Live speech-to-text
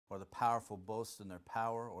or the powerful boast in their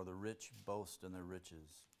power, or the rich boast in their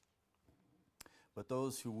riches. But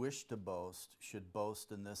those who wish to boast should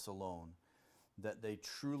boast in this alone, that they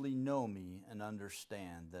truly know me and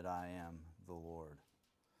understand that I am the Lord.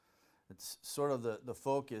 It's sort of the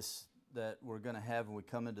focus that we're going to have when we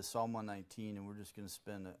come into Psalm 119, and we're just going to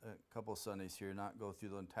spend a couple of Sundays here, not go through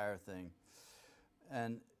the entire thing.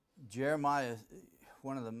 And Jeremiah,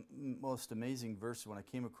 one of the most amazing verses when I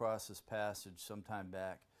came across this passage some time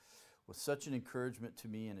back, was such an encouragement to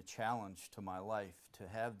me and a challenge to my life to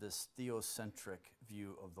have this theocentric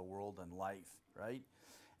view of the world and life, right?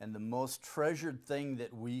 And the most treasured thing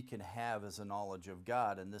that we can have is a knowledge of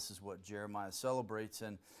God, and this is what Jeremiah celebrates.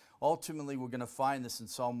 And ultimately we're going to find this in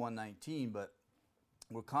Psalm 119, but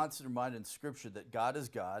we're constantly reminded in Scripture that God is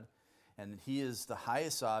God, and that He is the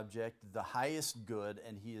highest object, the highest good,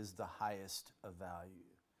 and He is the highest of value.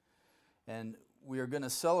 And we are going to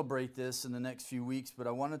celebrate this in the next few weeks, but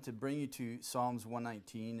I wanted to bring you to Psalms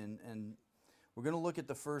 119, and we're going to look at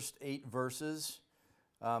the first 8 verses.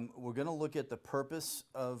 We're going to look at the purpose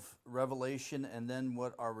of Revelation and then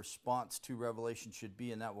what our response to Revelation should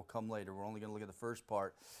be, and that will come later. We're only going to look at the first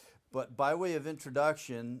part. But by way of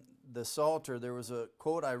introduction, the Psalter, there was a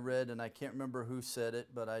quote I read, and I can't remember who said it,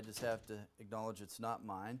 but I just have to acknowledge it's not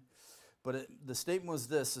mine. But the statement was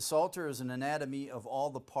this: the Psalter is an anatomy of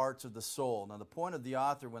all the parts of the soul. Now, the point of the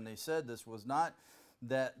author when they said this was not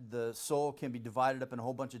that the soul can be divided up in a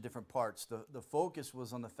whole bunch of different parts. The focus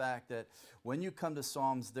was on the fact that when you come to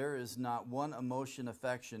Psalms, there is not one emotion,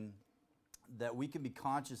 affection that we can be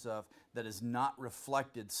conscious of that is not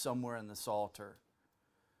reflected somewhere in the Psalter.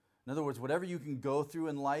 In other words, whatever you can go through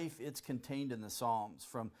in life, it's contained in the Psalms.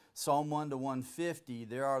 From Psalm 1 to 150,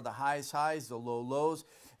 there are the highs, the lows.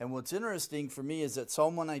 And what's interesting for me is that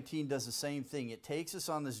Psalm 119 does the same thing. It takes us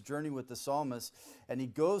on this journey with the psalmist, and he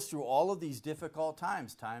goes through all of these difficult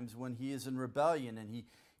times, times when he is in rebellion and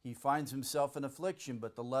he finds himself in affliction,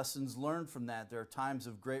 but the lessons learned from that. There are times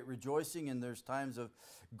of great rejoicing and there's times of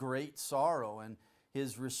great sorrow. And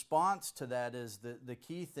his response to that is the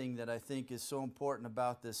key thing that I think is so important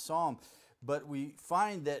about this psalm. But we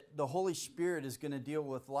find that the Holy Spirit is going to deal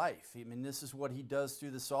with life. I mean, this is what He does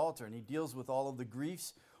through the Psalter, and He deals with all of the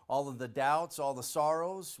griefs, all of the doubts, all the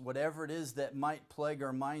sorrows, whatever it is that might plague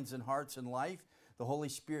our minds and hearts in life. The Holy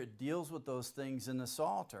Spirit deals with those things in the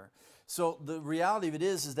Psalter. So the reality of it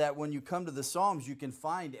is that when you come to the Psalms, you can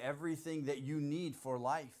find everything that you need for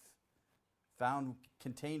life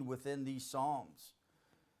contained within these Psalms.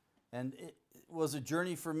 And it was a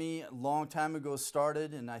journey for me a long time ago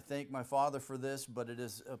started, and I thank my Father for this, but it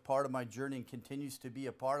is a part of my journey and continues to be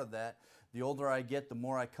a part of that. The older I get, the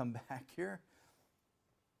more I come back here,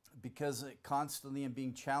 because constantly am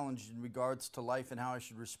being challenged in regards to life and how I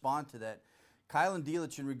should respond to that. Kylan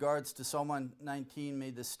Dielich, in regards to Psalm 119,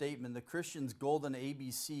 made this statement: the Christian's golden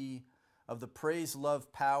ABC of the praise,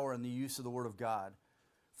 love, power, and the use of the Word of God.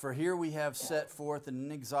 For here we have set forth an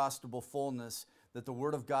inexhaustible fullness that the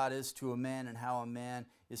Word of God is to a man and how a man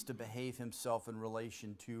is to behave himself in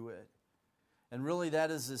relation to it. And really that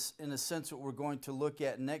is, in a sense, what we're going to look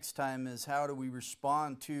at next time is how do we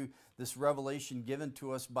respond to this revelation given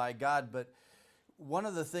to us by God. But one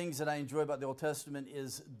of the things that I enjoy about the Old Testament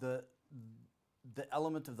is the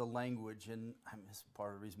element of the language. And it's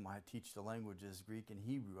part of the reason why I teach the languages, Greek and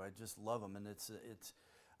Hebrew. I just love them. And it's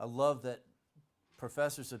a love that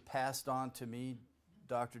professors have passed on to me,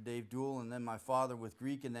 Dr. Dave Duell, and then my father with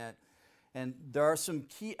Greek in that. And there are some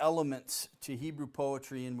key elements to Hebrew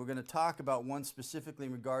poetry, and we're going to talk about one specifically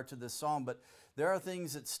in regard to this psalm, but there are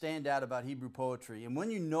things that stand out about Hebrew poetry. And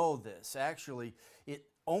when you know this, actually, it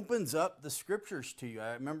opens up the Scriptures to you.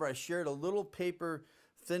 I remember I shared a little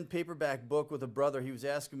thin paperback book with a brother. He was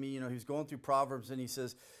asking me, he was going through Proverbs, and he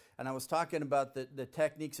says, and I was talking about the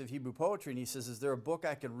techniques of Hebrew poetry, and he says, is there a book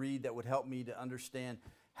I could read that would help me to understand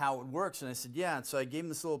how it works? And I said, yeah. And so I gave him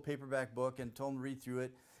this little paperback book and told him to read through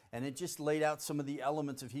it. And it just laid out some of the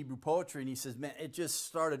elements of Hebrew poetry. And he says, man, it just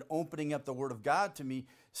started opening up the Word of God to me,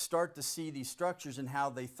 start to see these structures and how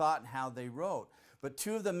they thought and how they wrote. But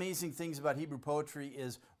two of the amazing things about Hebrew poetry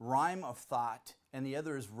is rhyme of thought, and the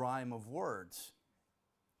other is rhyme of words.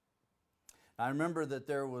 I remember that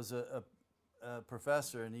there was a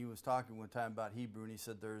professor, and he was talking one time about Hebrew, and he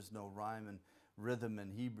said there is no rhyme and rhythm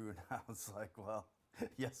in Hebrew. And I was like, well,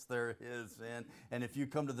 yes, there is, man. And if you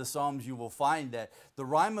come to the Psalms, you will find that. The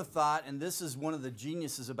rhyme of thought, and this is one of the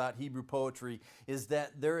geniuses about Hebrew poetry, is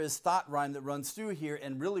that there is thought rhyme that runs through here,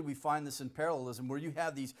 and really we find this in parallelism, where you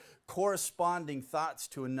have these corresponding thoughts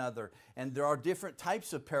to another. And there are different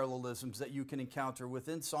types of parallelisms that you can encounter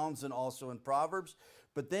within Psalms and also in Proverbs.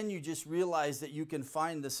 But then you just realize that you can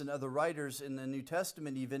find this in other writers in the New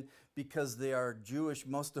Testament even, because they are Jewish,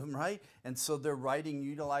 most of them, right? And so they're writing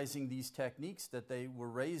utilizing these techniques that they were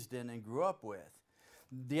raised in and grew up with.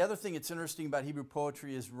 The other thing that's interesting about Hebrew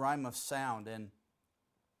poetry is rhyme of sound, and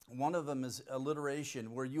one of them is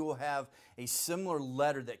alliteration, where you will have a similar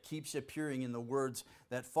letter that keeps appearing in the words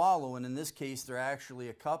that follow, and in this case there are actually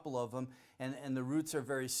a couple of them, and the roots are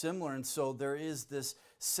very similar, and so there is this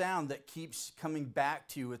sound that keeps coming back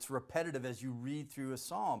to you. It's repetitive as you read through a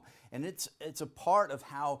psalm, and it's a part of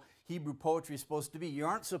how Hebrew poetry is supposed to be. You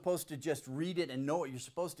aren't supposed to just read it and know it, you're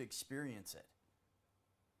supposed to experience it.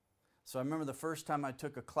 So I remember the first time I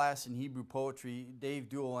took a class in Hebrew poetry, Dave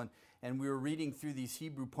Duell, and we were reading through these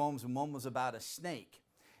Hebrew poems, and one was about a snake.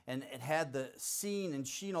 And it had the scene and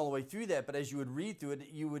sheen all the way through that, but as you would read through it,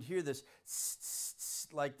 you would hear this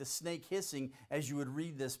like the snake hissing as you would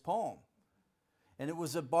read this poem. And it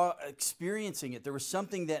was about experiencing it. There was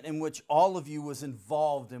something that in which all of you was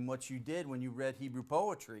involved in what you did when you read Hebrew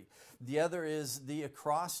poetry. The other is the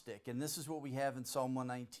acrostic, and this is what we have in Psalm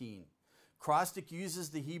 119. Acrostic uses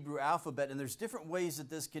the Hebrew alphabet, and there's different ways that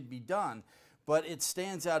this could be done, but it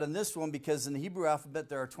stands out in this one because in the Hebrew alphabet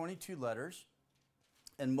there are 22 letters,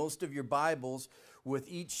 and most of your Bibles with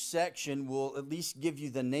each section will at least give you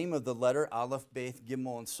the name of the letter, Aleph, Beth,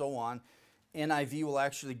 Gimel, and so on. NIV will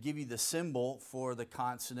actually give you the symbol for the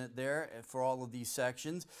consonant there for all of these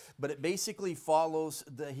sections, but it basically follows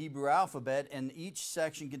the Hebrew alphabet, and each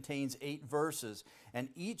section contains 8 verses, and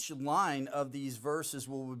each line of these verses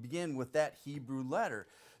will begin with that Hebrew letter.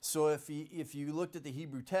 So if you looked at the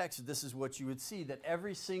Hebrew text, this is what you would see, that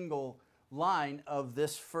every single line of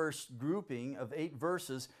this first grouping of 8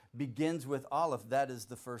 verses begins with Aleph. That is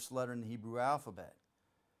the first letter in the Hebrew alphabet.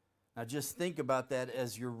 Now just think about that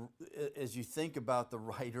as you think about the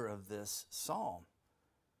writer of this psalm.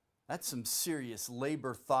 That's some serious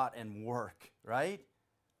labor, thought, and work, right?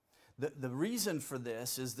 The reason for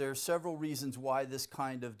this is there are several reasons why this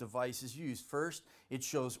kind of device is used. First, it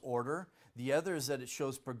shows order. The other is that it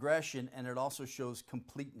shows progression, and it also shows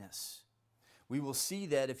completeness. We will see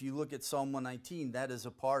that if you look at Psalm 119, that is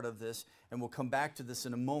a part of this, and we'll come back to this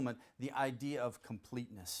in a moment, the idea of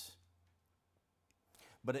completeness.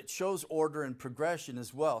 But it shows order and progression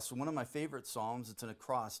as well. So one of my favorite psalms, it's an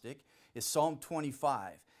acrostic, is Psalm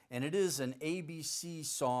 25. And it is an ABC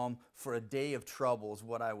psalm for a day of trouble is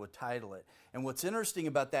what I would title it. And what's interesting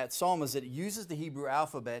about that psalm is that it uses the Hebrew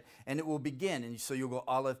alphabet, and it will begin. And so you'll go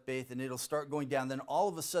Aleph, Beth, and it'll start going down. Then all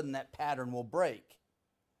of a sudden that pattern will break.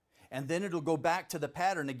 And then it'll go back to the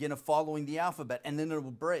pattern again of following the alphabet, and then it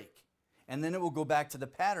will break. And then it will go back to the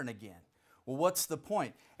pattern again. Well, what's the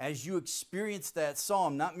point? As you experience that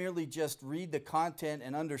psalm, not merely just read the content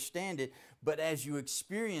and understand it, but as you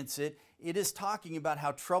experience it, it is talking about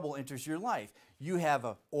how trouble enters your life. You have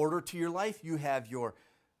an order to your life. You have your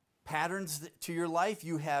patterns to your life.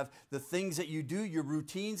 You have the things that you do, your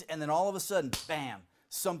routines, and then all of a sudden, bam,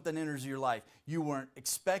 something enters your life. You weren't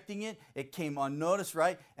expecting it. It came unnoticed,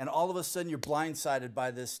 right? And all of a sudden, you're blindsided by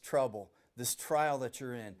this trouble, this trial that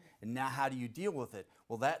you're in. And now how do you deal with it?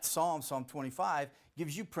 Well, that psalm, Psalm 25,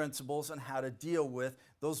 gives you principles on how to deal with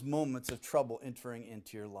those moments of trouble entering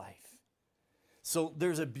into your life. So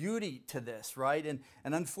there's a beauty to this, right? And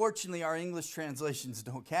unfortunately, our English translations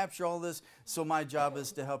don't capture all this, so my job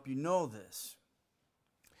is to help you know this.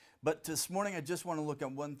 But this morning, I just want to look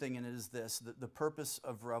at one thing, and it is this, the purpose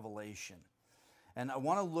of revelation. And I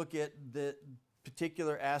want to look at the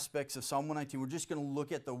particular aspects of Psalm 119. We're just going to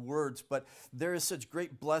look at the words, but there is such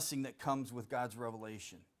great blessing that comes with God's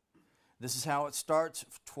revelation. This is how it starts.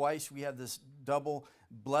 Twice we have this double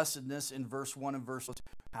blessedness in verse 1 and verse 2.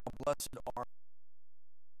 How blessed are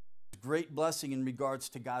great blessing in regards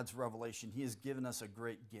to God's revelation. He has given us a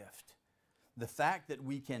great gift. The fact that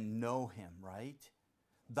we can know Him, right?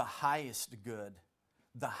 The highest good,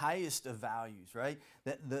 the highest of values, right?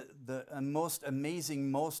 The most amazing,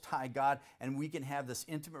 most high God, and we can have this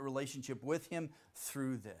intimate relationship with Him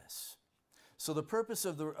through this. So the purpose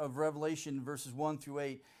of Revelation verses 1 through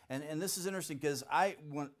 8, and this is interesting because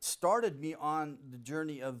what started me on the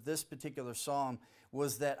journey of this particular psalm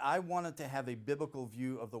was that I wanted to have a biblical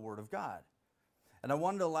view of the Word of God. And I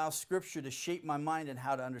wanted to allow Scripture to shape my mind and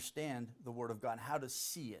how to understand the Word of God, how to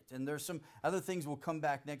see it. And there's some other things we'll come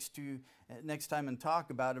back next time and talk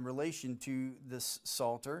about in relation to this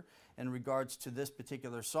Psalter in regards to this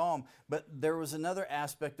particular psalm. But there was another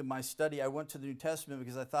aspect of my study. I went to the New Testament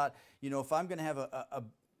because I thought, if I'm going to have a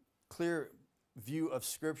clear view of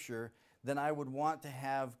Scripture, then I would want to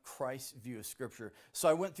have Christ's view of Scripture. So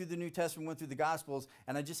I went through the New Testament, went through the Gospels,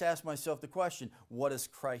 and I just asked myself the question, what is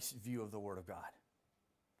Christ's view of the Word of God?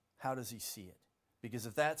 How does He see it? Because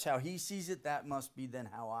if that's how he sees it, that must be then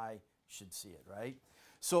how I should see it, right?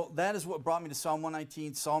 So that is what brought me to Psalm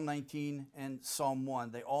 119, Psalm 19, and Psalm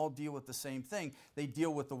 1. They all deal with the same thing. They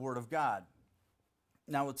deal with the Word of God.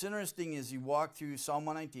 Now, what's interesting is you walk through Psalm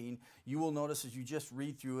 119, you will notice as you just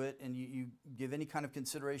read through it and you give any kind of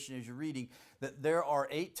consideration as you're reading, that there are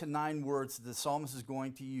 8 to 9 words that the psalmist is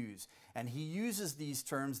going to use. And he uses these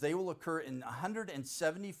terms. They will occur in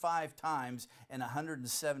 175 times in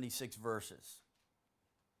 176 verses.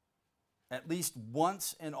 At least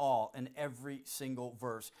once in all, in every single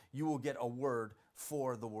verse, you will get a word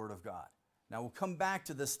for the Word of God. Now, we'll come back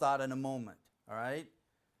to this thought in a moment, all right?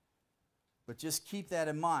 But just keep that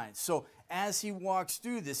in mind. So as he walks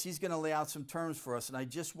through this, he's going to lay out some terms for us, and I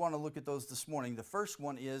just want to look at those this morning. The first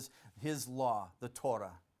one is his law, the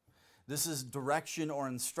Torah. This is direction or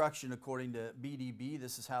instruction according to BDB.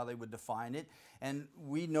 This is how they would define it. And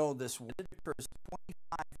we know this word occurs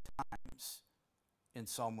 25 times in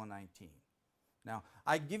Psalm 119. Now,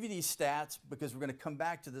 I give you these stats because we're going to come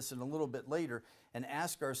back to this in a little bit later and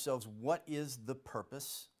ask ourselves, what is the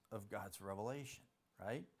purpose of God's revelation,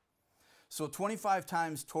 right? So 25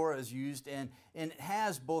 times Torah is used, and it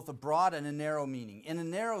has both a broad and a narrow meaning. In a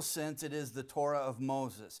narrow sense, it is the Torah of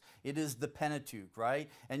Moses. It is the Pentateuch, right?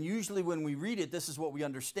 And usually when we read it, this is what we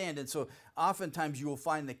understand. And so oftentimes you will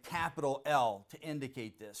find the capital L to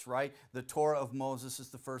indicate this, right? The Torah of Moses is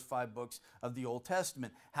the first 5 books of the Old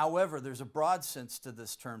Testament. However, there's a broad sense to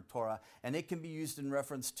this term Torah, and it can be used in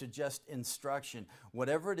reference to just instruction.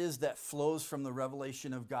 Whatever it is that flows from the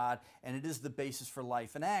revelation of God, and it is the basis for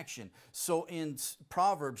life and action. So in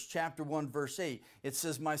Proverbs chapter 1, verse 8, it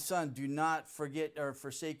says, "My son, do not forget or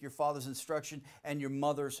forsake your father's instruction and your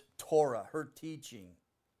mother's Torah," her teaching.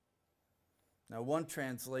 Now, one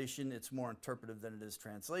translation, it's more interpretive than it is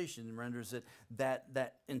translation, and renders it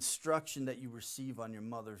that instruction that you receive on your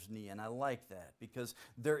mother's knee. And I like that because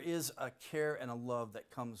there is a care and a love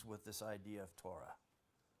that comes with this idea of Torah.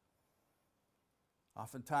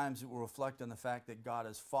 Oftentimes it will reflect on the fact that God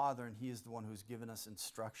is Father and He is the one who's given us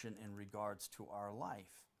instruction in regards to our life.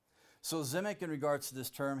 So Zimek, in regards to this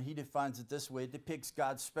term, he defines it this way: it depicts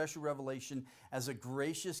God's special revelation as a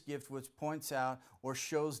gracious gift which points out or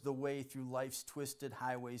shows the way through life's twisted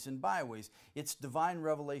highways and byways. It's divine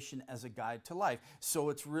revelation as a guide to life. So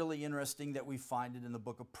it's really interesting that we find it in the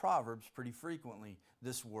book of Proverbs pretty frequently,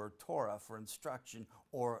 this word Torah for instruction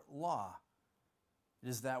or law. It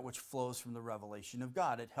is that which flows from the revelation of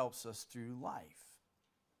God. It helps us through life.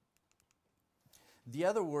 The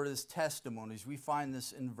other word is testimonies. We find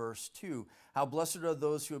this in verse 2. How blessed are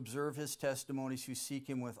those who observe His testimonies, who seek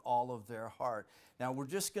Him with all of their heart. Now, we're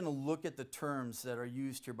just going to look at the terms that are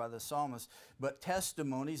used here by the psalmist. But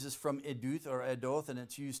testimonies is from eduth or edoth, and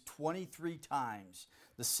it's used 23 times.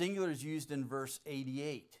 The singular is used in verse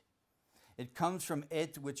 88. It comes from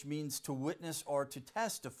et, which means to witness or to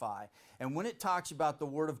testify. And when it talks about the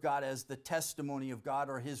Word of God as the testimony of God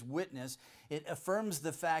or His witness, it affirms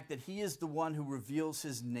the fact that He is the one who reveals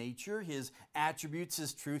His nature, His attributes,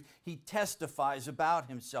 His truth. He testifies about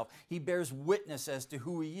Himself. He bears witness as to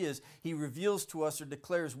who He is. He reveals to us or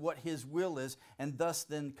declares what His will is, and thus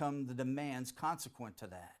then come the demands consequent to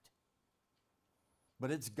that. But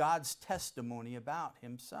it's God's testimony about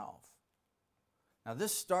Himself. Now,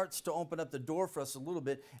 this starts to open up the door for us a little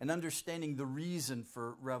bit in understanding the reason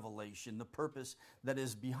for revelation, the purpose that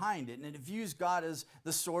is behind it. And it views God as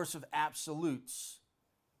the source of absolutes.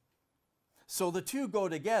 So the two go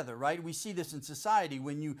together, right? We see this in society.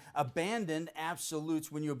 When you abandon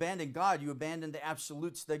absolutes, when you abandon God, you abandon the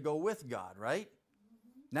absolutes that go with God, right?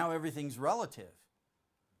 Now everything's relative.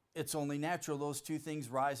 It's only natural those two things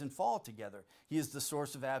rise and fall together. He is the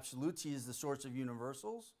source of absolutes. He is the source of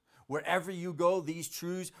universals. Wherever you go, these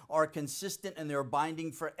truths are consistent and they're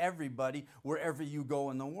binding for everybody wherever you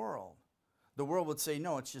go in the world. The world would say,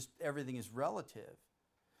 no, it's just everything is relative.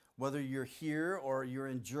 Whether you're here or you're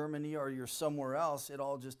in Germany or you're somewhere else, it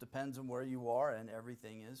all just depends on where you are, and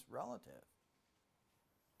everything is relative.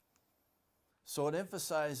 So it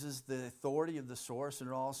emphasizes the authority of the source, and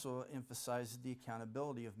it also emphasizes the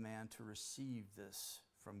accountability of man to receive this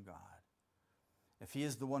from God. If He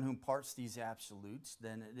is the one who imparts these absolutes,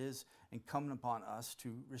 then it is incumbent upon us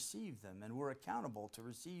to receive them, and we're accountable to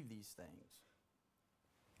receive these things.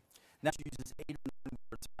 Now, he uses 8 or 9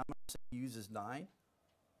 words. I'm going to say he uses 9.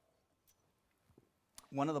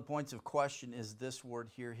 One of the points of question is this word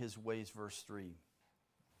here, His ways, verse 3.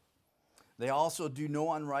 They also do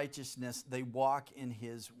no unrighteousness. They walk in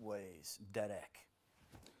His ways. Derek.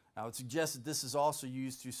 Now, it suggests that this is also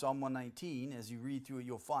used through Psalm 119. As you read through it,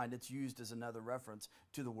 you'll find it's used as another reference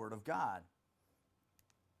to the Word of God.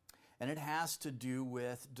 and it has to do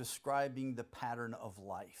with describing the pattern of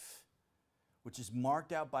life, which is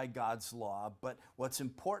marked out by God's law. But what's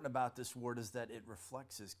important about this word is that it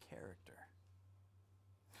reflects his character.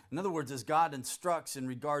 In other words, as God instructs in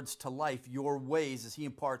regards to life, your ways, as he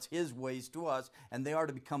imparts his ways to us, and they are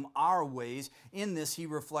to become our ways, in this he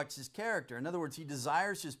reflects his character. In other words, he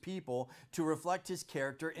desires his people to reflect his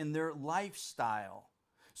character in their lifestyle.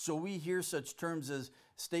 So we hear such terms as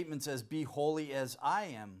statements as, be holy as I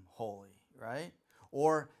am holy, right?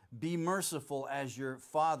 Or be merciful as your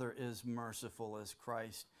Father is merciful, as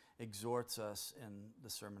Christ exhorts us in the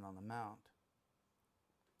Sermon on the Mount.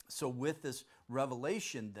 So with this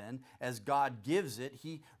revelation then, as God gives it,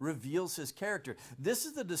 he reveals his character. This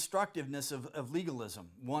is the destructiveness of legalism,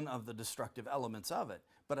 one of the destructive elements of it.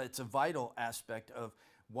 But it's a vital aspect of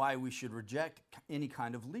why we should reject any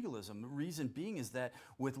kind of legalism. The reason being is that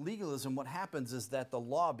with legalism, what happens is that the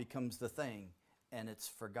law becomes the thing, and it's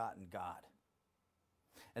forgotten God.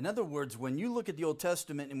 In other words, when you look at the Old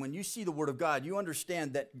Testament and when you see the Word of God, you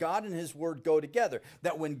understand that God and his Word go together.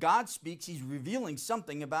 That when God speaks, he's revealing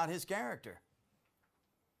something about his character.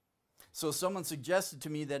 So someone suggested to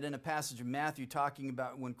me that in a passage of Matthew talking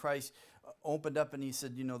about when Christ opened up and he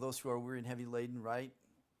said, you know, those who are weary and heavy laden, right?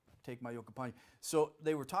 Take my yoke upon you. So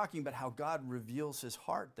they were talking about how God reveals his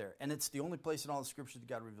heart there. And it's the only place in all the scriptures that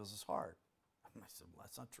God reveals his heart. And I said, well,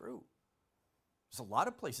 that's not true. There's a lot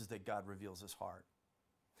of places that God reveals his heart.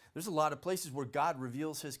 There's a lot of places where God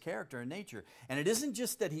reveals his character and nature. And it isn't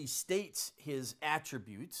just that he states his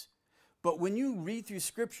attributes, but when you read through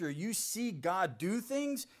Scripture, you see God do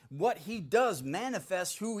things. What he does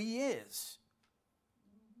manifests who he is.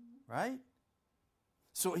 Right?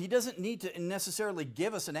 So he doesn't need to necessarily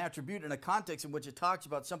give us an attribute in a context in which it talks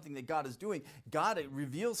about something that God is doing. God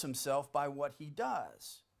reveals himself by what he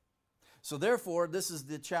does. So therefore, this is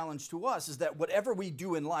the challenge to us, is that whatever we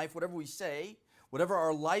do in life, whatever we say, whatever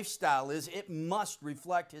our lifestyle is, it must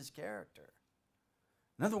reflect his character.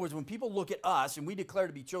 In other words, when people look at us and we declare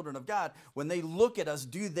to be children of God, when they look at us,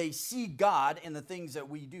 do they see God in the things that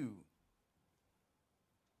we do?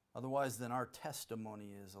 Otherwise, then our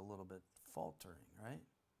testimony is a little bit faltering, right?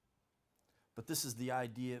 But this is the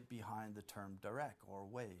idea behind the term direct or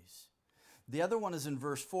ways. The other one is in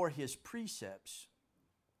verse 4, his precepts.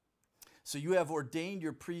 So you have ordained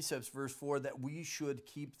your precepts, verse 4, that we should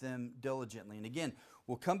keep them diligently. And again,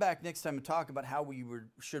 we'll come back next time and talk about how we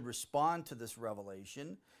should respond to this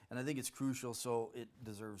revelation. And I think it's crucial, so it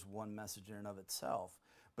deserves one message in and of itself.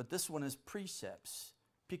 But this one is precepts,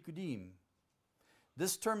 pikudim.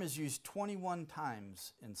 This term is used 21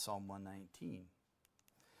 times in Psalm 119.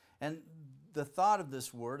 And the thought of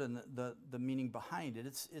this word and the meaning behind it,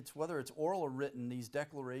 it's whether it's oral or written, these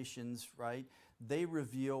declarations, right, they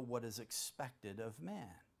reveal what is expected of man.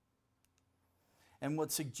 And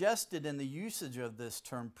what's suggested in the usage of this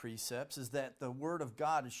term precepts is that the Word of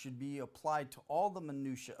God should be applied to all the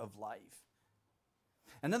minutiae of life.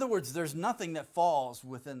 In other words, there's nothing that falls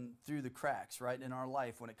through the cracks, right, in our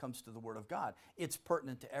life when it comes to the Word of God. It's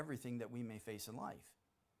pertinent to everything that we may face in life.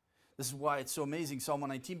 This is why it's so amazing, Psalm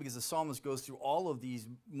 119, because the psalmist goes through all of these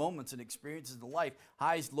moments and experiences in life,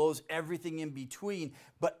 highs, lows, everything in between.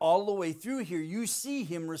 But all the way through here, you see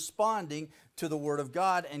him responding to the Word of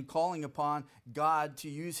God and calling upon God to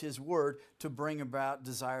use his Word to bring about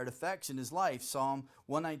desired effects in his life. Psalm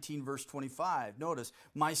 119, verse 25. Notice,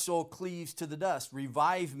 my soul cleaves to the dust.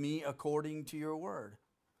 Revive me according to your word.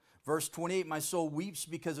 Verse 28, my soul weeps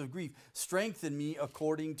because of grief. Strengthen me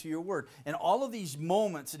according to your word. And all of these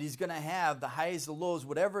moments that he's going to have, the highs, the lows,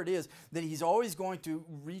 whatever it is, that he's always going to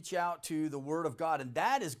reach out to the Word of God. And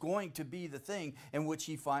that is going to be the thing in which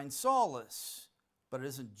he finds solace. But it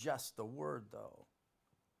isn't just the Word, though.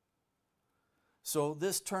 So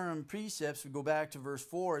this term precepts, we go back to verse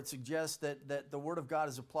 4, it suggests that the Word of God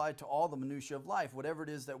is applied to all the minutiae of life, whatever it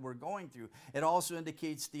is that we're going through. It also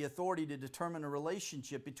indicates the authority to determine a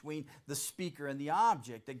relationship between the speaker and the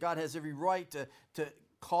object, that God has every right to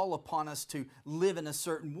call upon us to live in a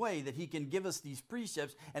certain way, that he can give us these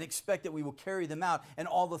precepts and expect that we will carry them out in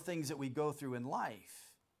all the things that we go through in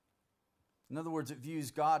life. In other words, it views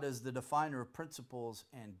God as the definer of principles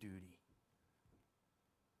and duty.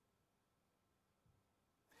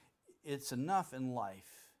 It's enough in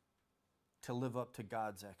life to live up to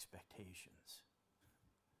God's expectations.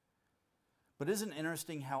 But isn't it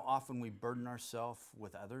interesting how often we burden ourselves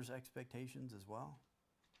with others' expectations as well?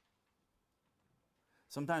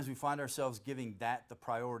 Sometimes we find ourselves giving that the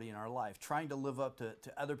priority in our life, trying to live up to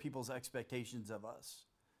other people's expectations of us,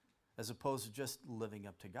 as opposed to just living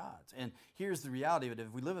up to God's. And here's the reality of it.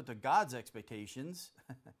 If we live up to God's expectations,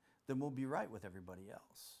 then we'll be right with everybody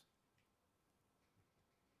else.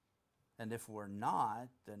 And if we're not,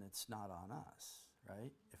 then it's not on us,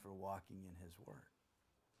 right? If we're walking in his word.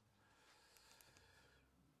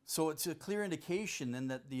 So it's a clear indication then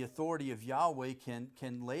that the authority of Yahweh can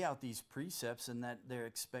lay out these precepts, and that their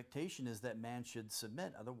expectation is that man should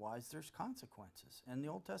submit. Otherwise, there's consequences. And the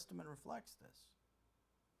Old Testament reflects this.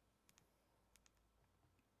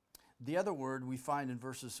 The other word we find in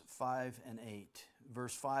verses 5 and 8.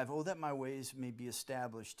 Verse 5, oh, that my ways may be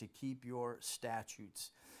established to keep your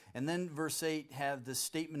statutes. And then verse 8 have this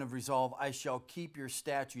statement of resolve, I shall keep your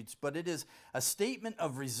statutes. But it is a statement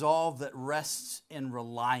of resolve that rests in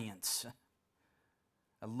reliance.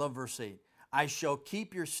 I love verse 8. I shall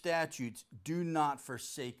keep your statutes. Do not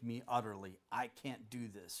forsake me utterly. I can't do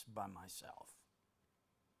this by myself.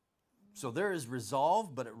 So there is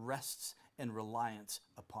resolve, but it rests in reliance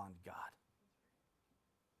upon God.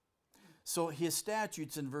 So his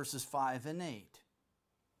statutes in verses 5 and 8.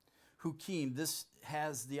 Hukim, this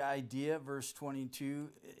has the idea, verse 22,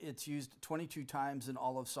 it's used 22 times in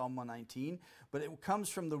all of Psalm 119, but it comes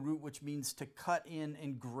from the root which means to cut in,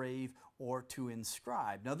 engrave, or to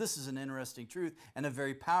inscribe. Now this is an interesting truth and a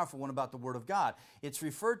very powerful one about the Word of God. It's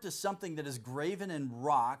referred to something that is graven in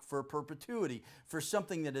rock for perpetuity, for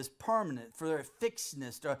something that is permanent, for a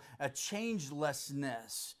fixedness, a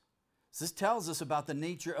changelessness. So this tells us about the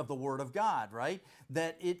nature of the Word of God, right?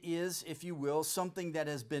 That it is, if you will, something that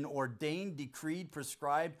has been ordained, decreed,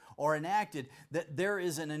 prescribed, or enacted, that there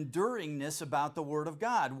is an enduringness about the Word of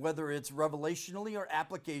God, whether it's revelationally or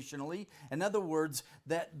applicationally. In other words,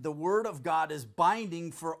 that the Word of God is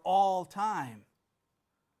binding for all time.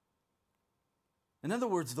 In other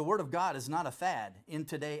words, the Word of God is not a fad, in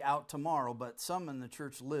today, out tomorrow, but some in the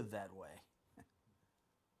church live that way.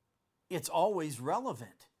 It's always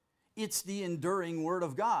relevant. It's the enduring Word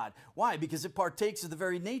of God. Why? Because it partakes of the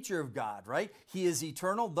very nature of God, right? He is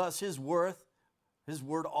eternal, thus his word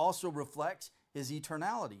also reflects his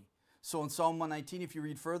eternality. So in Psalm 119, if you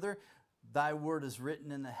read further, thy word is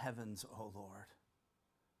written in the heavens, O Lord,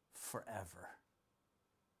 forever.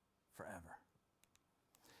 Forever.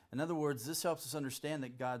 In other words, this helps us understand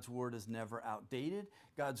that God's word is never outdated,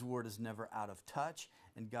 God's word is never out of touch,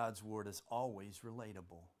 and God's word is always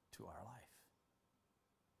relatable to our life.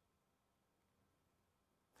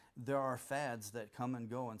 There are fads that come and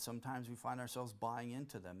go, and sometimes we find ourselves buying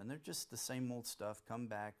into them, and they're just the same old stuff, come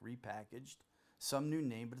back, repackaged, some new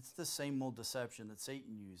name, but it's the same old deception that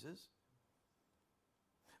Satan uses.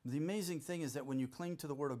 The amazing thing is that when you cling to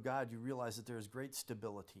the Word of God, you realize that there is great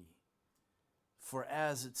stability. For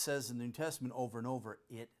as it says in the New Testament over and over,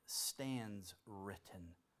 it stands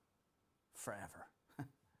written forever.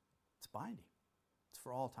 It's binding. It's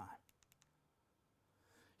for all time.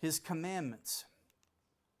 His commandments.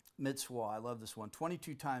 Mitzvah, I love this one.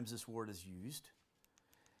 22 times this word is used.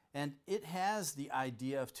 And it has the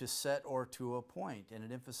idea of to set or to appoint, and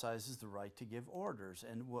it emphasizes the right to give orders.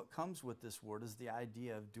 And what comes with this word is the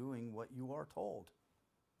idea of doing what you are told.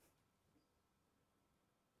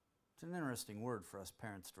 It's an interesting word for us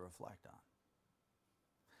parents to reflect on.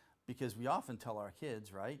 Because we often tell our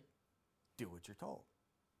kids, right, do what you're told.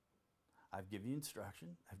 I've given you instruction,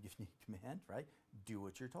 I've given you a command, right? Do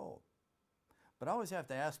what you're told. But I always have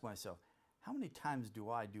to ask myself, how many times do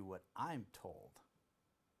I do what I'm told?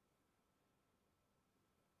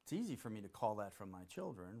 It's easy for me to call that from my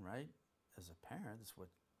children, right? As a parent, that's what.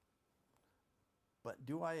 But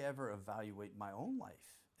do I ever evaluate my own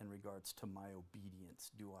life in regards to my obedience?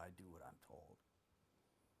 Do I do what I'm told?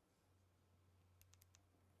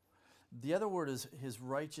 The other word is his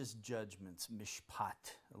righteous judgments,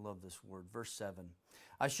 mishpat. I love this word. Verse 7.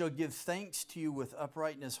 I shall give thanks to you with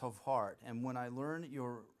uprightness of heart, and when I learn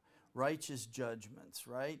your righteous judgments,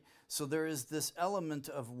 right? So there is this element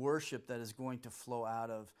of worship that is going to flow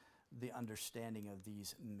out of the understanding of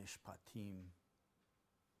these mishpatim.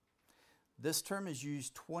 This term is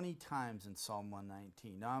used 20 times in Psalm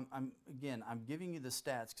 119. Now, I'm giving you the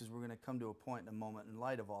stats because we're going to come to a point in a moment in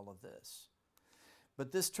light of all of this.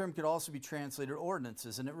 But this term could also be translated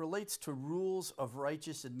ordinances, and it relates to rules of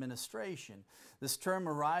righteous administration. This term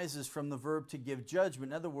arises from the verb to give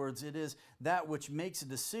judgment. In other words, it is that which makes a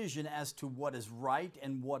decision as to what is right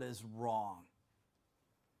and what is wrong.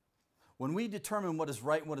 When we determine what is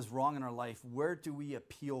right and what is wrong in our life, where do we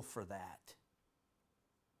appeal for that?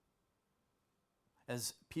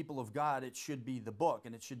 As people of God, it should be the book,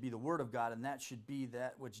 and it should be the Word of God, and that should be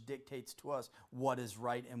that which dictates to us what is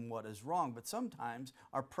right and what is wrong. But sometimes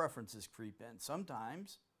our preferences creep in.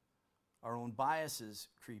 Sometimes our own biases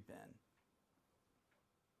creep in.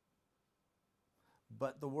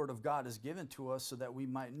 but the Word of God is given to us so that we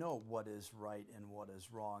might know what is right and what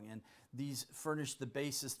is wrong. And these furnish the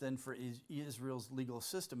basis then for Israel's legal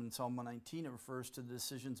system. In Psalm 119, it refers to the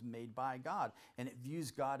decisions made by God, and it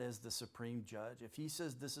views God as the supreme judge. If he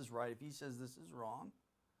says this is right, if he says this is wrong,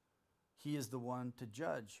 he is the one to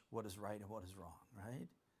judge what is right and what is wrong, right?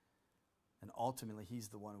 And ultimately, he's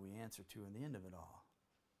the one we answer to in the end of it all.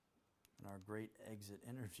 In our great exit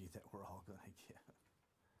interview that we're all going to give.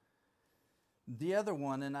 The other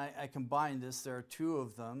one, and I combined this, there are two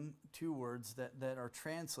of them, two words that are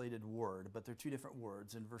translated word, but they're two different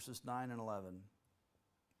words in verses 9 and 11.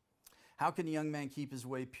 How can a young man keep his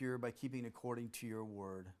way pure? By keeping according to your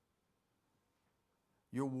word.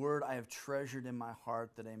 Your word I have treasured in my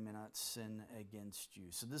heart that I may not sin against you.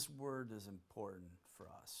 So this word is important for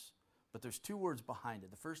us. But there's two words behind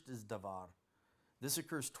it. The first is davar. This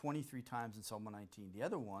occurs 23 times in Psalm 119. The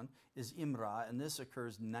other one is imra, and this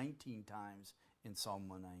occurs 19 times in Psalm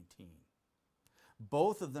 119.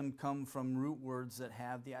 Both of them come from root words that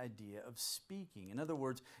have the idea of speaking. In other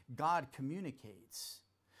words, God communicates.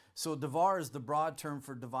 So davar is the broad term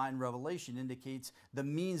for divine revelation, indicates the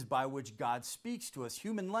means by which God speaks to us,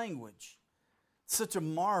 human language. Such a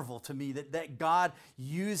marvel to me that God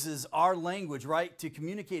uses our language, right, to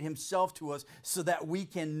communicate himself to us so that we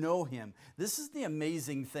can know him. This is the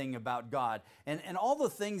amazing thing about God and all the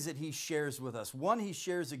things that he shares with us. One, he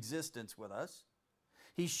shares existence with us.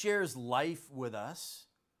 He shares life with us.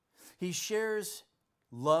 He shares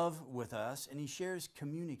love with us, and he shares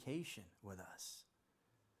communication with us.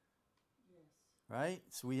 Yes. Right?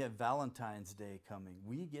 So we have Valentine's Day coming.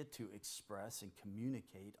 We get to express and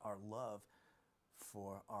communicate our love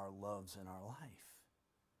for our loves in our life.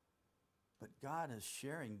 But God is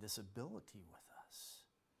sharing this ability with us.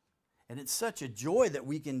 And it's such a joy that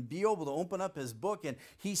we can be able to open up his book and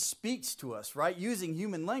he speaks to us, right? Using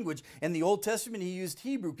human language. In the Old Testament, he used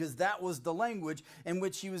Hebrew because that was the language in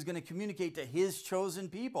which he was going to communicate to his chosen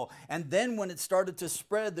people. And then when it started to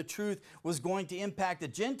spread, the truth was going to impact the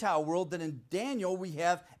Gentile world. Then in Daniel, we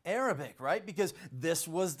have Arabic, right? Because this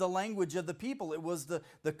was the language of the people. It was the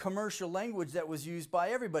commercial language that was used by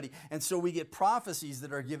everybody. And so we get prophecies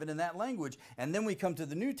that are given in that language. And then we come to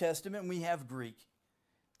the New Testament and we have Greek.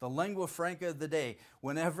 The lingua franca of the day.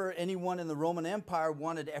 Whenever anyone in the Roman Empire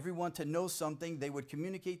wanted everyone to know something, they would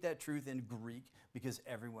communicate that truth in Greek because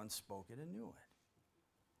everyone spoke it and knew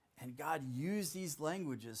it. And God used these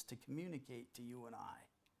languages to communicate to you and I.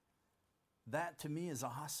 That to me is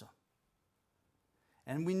awesome.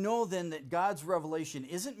 And we know then that God's revelation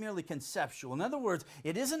isn't merely conceptual. In other words,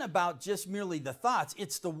 it isn't about just merely the thoughts.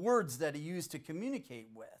 It's the words that he used to communicate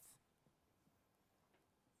with.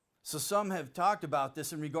 So some have talked about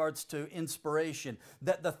this in regards to inspiration,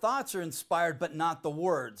 that the thoughts are inspired but not the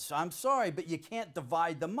words. I'm sorry, but you can't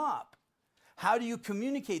divide them up. How do you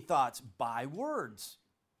communicate thoughts? By words.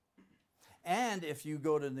 And if you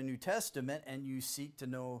go to the New Testament and you seek to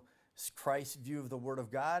know Christ's view of the Word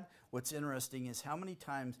of God, what's interesting is how many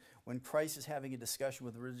times when Christ is having a discussion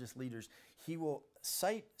with religious leaders, he will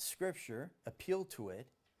cite Scripture, appeal to it,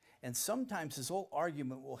 and sometimes his whole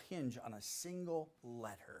argument will hinge on a single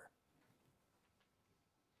letter.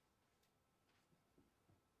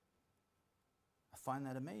 I find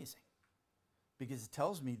that amazing because it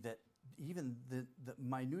tells me that even the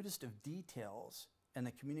minutest of details and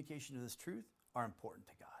the communication of this truth are important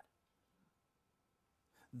to God.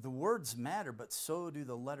 The words matter, but so do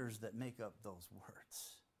the letters that make up those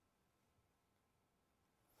words.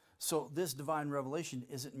 So this divine revelation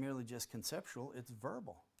isn't merely just conceptual, it's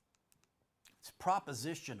verbal. It's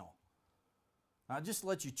propositional. Now, I'll just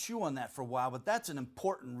let you chew on that for a while, but that's an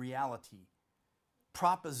important reality.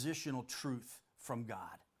 Propositional truth from God.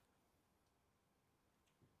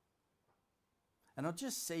 And I'll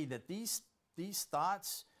just say that these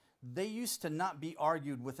thoughts, they used to not be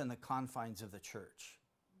argued within the confines of the church.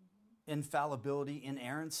 Infallibility,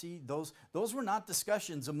 inerrancy, those were not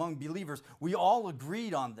discussions among believers. We all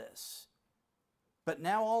agreed on this. But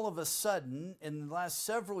now all of a sudden, in the last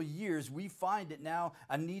several years, we find it now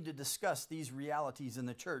a need to discuss these realities in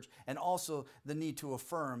the church and also the need to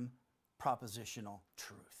affirm propositional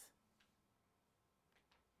truth.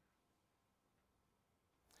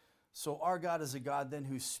 So our God is a God then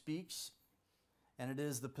who speaks, and it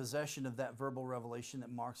is the possession of that verbal revelation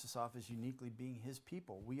that marks us off as uniquely being his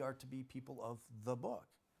people. We are to be people of the book.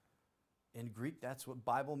 In Greek, that's what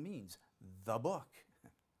Bible means, the book.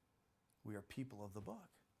 We are people of the book.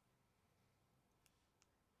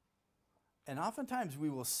 And oftentimes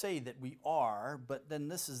we will say that we are, but then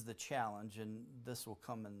this is the challenge, and this will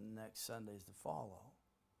come in the next Sundays to follow.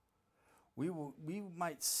 We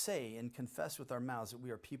might say and confess with our mouths that we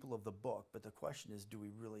are people of the book, but the question is, do we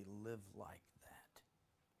really live like that?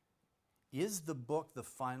 Is the book the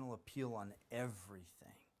final appeal on everything?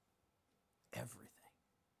 Everything.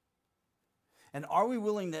 And are we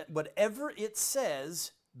willing that whatever it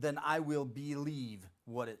says, then I will believe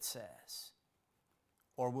what it says?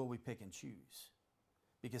 Or will we pick and choose?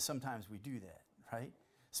 Because sometimes we do that, right?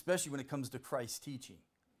 Especially when it comes to Christ's teaching.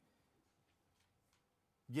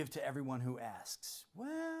 Give to everyone who asks.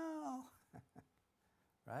 Well,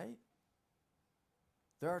 right?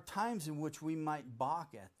 There are times in which we might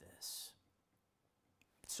balk at this.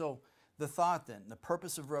 So the thought then, the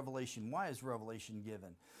purpose of revelation, why is revelation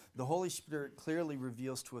given? The Holy Spirit clearly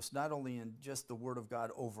reveals to us, not only in just the Word of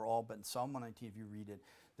God overall, but in Psalm 119, if you read it,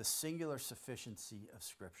 the singular sufficiency of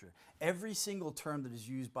Scripture. Every single term that is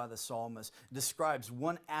used by the psalmist describes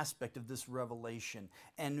one aspect of this revelation.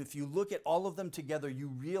 And if you look at all of them together, you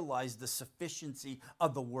realize the sufficiency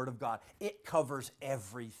of the Word of God. It covers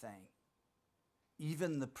everything.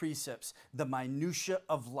 Even the precepts, the minutia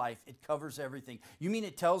of life, it covers everything. You mean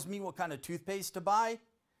it tells me what kind of toothpaste to buy?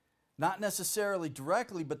 Not necessarily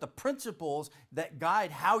directly, but the principles that guide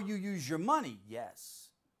how you use your money, yes.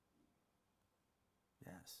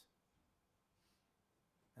 Yes.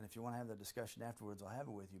 And if you want to have that discussion afterwards, I'll have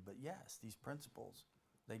it with you. But yes, these principles,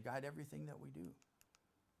 they guide everything that we do.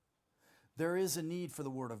 There is a need for the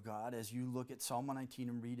Word of God as you look at Psalm 119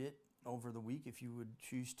 and read it over the week if you would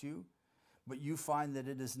choose to. But you find that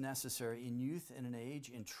it is necessary in youth, in an age,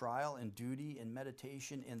 in trial, in duty, in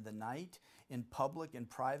meditation, in the night, in public, in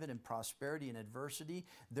private, in prosperity, in adversity.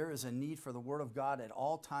 There is a need for the Word of God at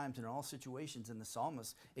all times and in all situations. And the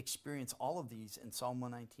psalmist experienced all of these in Psalm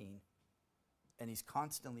 119. And he's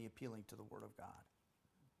constantly appealing to the Word of God.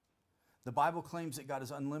 The Bible claims that God is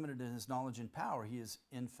unlimited in His knowledge and power. He is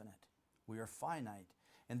infinite. We are finite.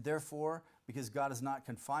 And therefore, because God is not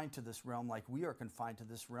confined to this realm like we are confined to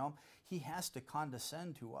this realm, He has to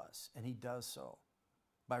condescend to us, and He does so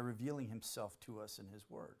by revealing Himself to us in His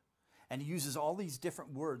Word. And He uses all these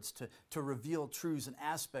different words to reveal truths and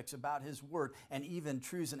aspects about His Word, and even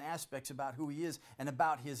truths and aspects about who He is and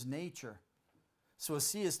about His nature. So as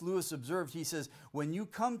C.S. Lewis observed, he says, when you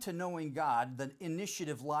come to knowing God, the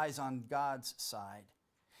initiative lies on God's side.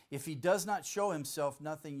 If He does not show Himself,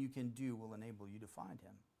 nothing you can do will enable you to find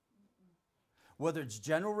Him. Whether it's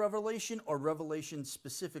general revelation or revelation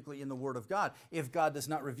specifically in the Word of God, if God does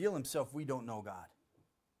not reveal Himself, we don't know God.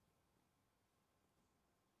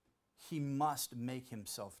 He must make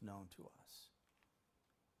Himself known to us.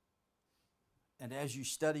 And as you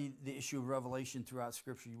study the issue of revelation throughout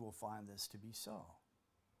Scripture, you will find this to be so.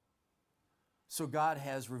 So God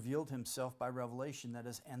has revealed Himself by revelation that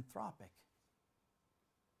is anthropic.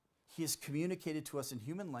 He has communicated to us in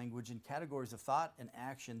human language in categories of thought and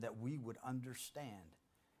action that we would understand.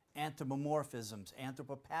 Anthropomorphisms,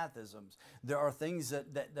 anthropopathisms. There are things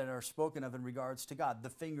that are spoken of in regards to God. The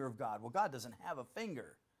finger of God. Well, God doesn't have a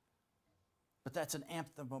finger. But that's an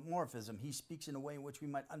anthropomorphism. He speaks in a way in which we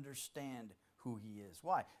might understand who He is.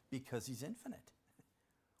 Why? Because He's infinite.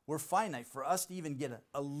 We're finite. For us to even get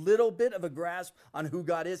a little bit of a grasp on who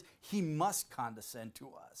God is, He must condescend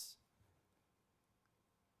to us.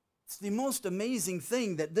 It's the most amazing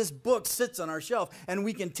thing that this book sits on our shelf and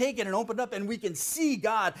we can take it and open it up and we can see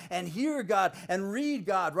God and hear God and read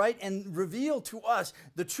God, right? And reveal to us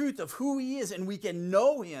the truth of who He is and we can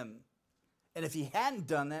know Him. And if He hadn't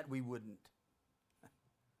done that, we wouldn't.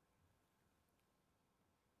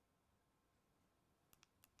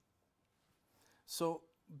 So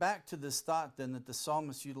back to this thought then that the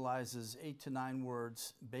psalmist utilizes 8 to 9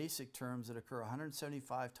 words, basic terms that occur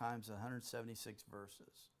 175 times in 176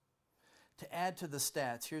 verses. To add to the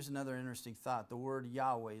stats, here's another interesting thought. The word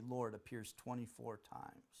Yahweh, Lord, appears 24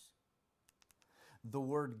 times. The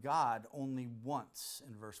word God only once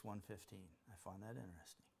in verse 115. I find that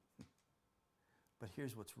interesting. But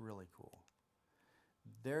here's what's really cool.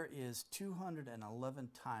 There is 211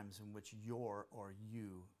 times in which your or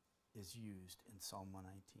you is used in Psalm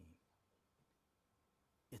 119.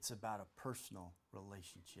 It's about a personal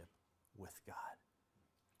relationship with God.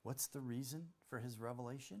 What's the reason for His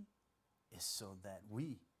revelation? Is so that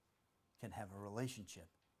we can have a relationship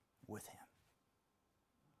with Him.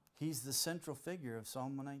 He's the central figure of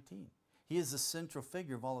Psalm 119. He is the central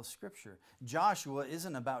figure of all of Scripture. Joshua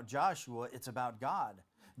isn't about Joshua, it's about God.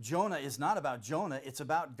 Jonah is not about Jonah, it's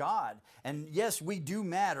about God. And yes, we do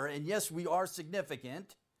matter, and yes, we are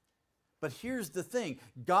significant. But here's the thing,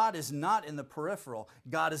 God is not in the peripheral.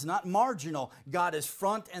 God is not marginal. God is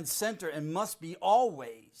front and center and must be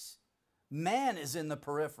always. Man is in the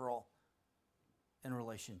peripheral in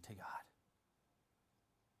relation to God.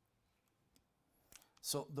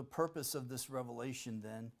 So the purpose of this revelation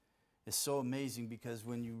then is so amazing, because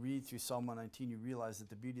when you read through Psalm 119, you realize that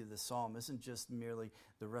the beauty of the psalm isn't just merely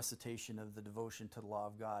the recitation of the devotion to the law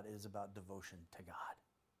of God. It is about devotion to God.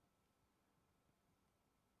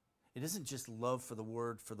 It isn't just love for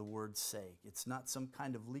the word's sake. It's not some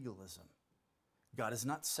kind of legalism. God is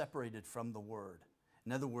not separated from the word.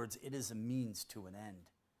 In other words, it is a means to an end.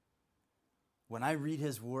 When I read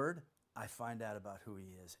his word, I find out about who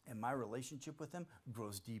he is, and my relationship with him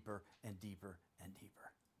grows deeper and deeper and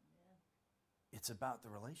deeper. It's about the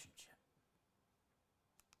relationship.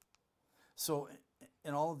 So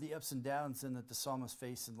in all of the ups and downs then that the psalmist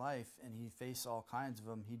faced in life, and he faced all kinds of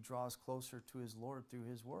them, he draws closer to his Lord through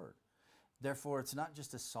his word. Therefore, it's not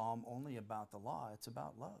just a psalm only about the law, it's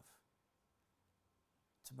about love.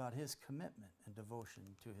 It's about his commitment and devotion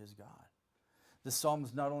to his God. The psalm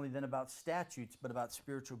is not only then about statutes, but about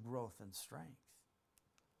spiritual growth and strength.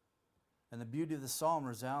 And the beauty of the psalm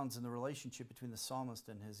resounds in the relationship between the psalmist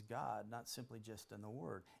and his God, not simply just in the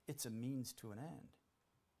word. It's a means to an end.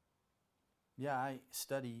 Yeah, I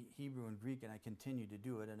study Hebrew and Greek, and I continue to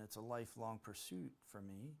do it, and it's a lifelong pursuit for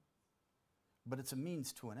me. But it's a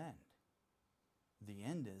means to an end. The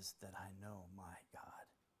end is that I know my God,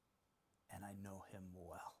 and I know him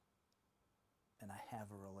well, and I have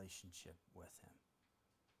a relationship with him.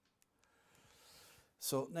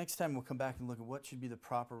 So next time we'll come back and look at what should be the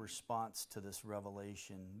proper response to this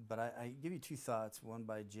revelation. But I give you two thoughts, one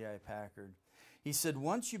by J.I. Packard. He said,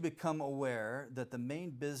 once you become aware that the main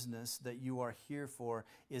business that you are here for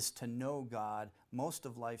is to know God, most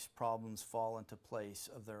of life's problems fall into place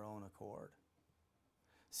of their own accord.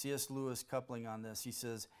 C.S. Lewis coupling on this, he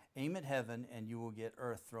says, aim at heaven and you will get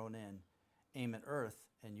earth thrown in. Aim at earth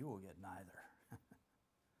and you will get neither.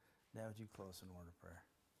 Now would you close in word of prayer?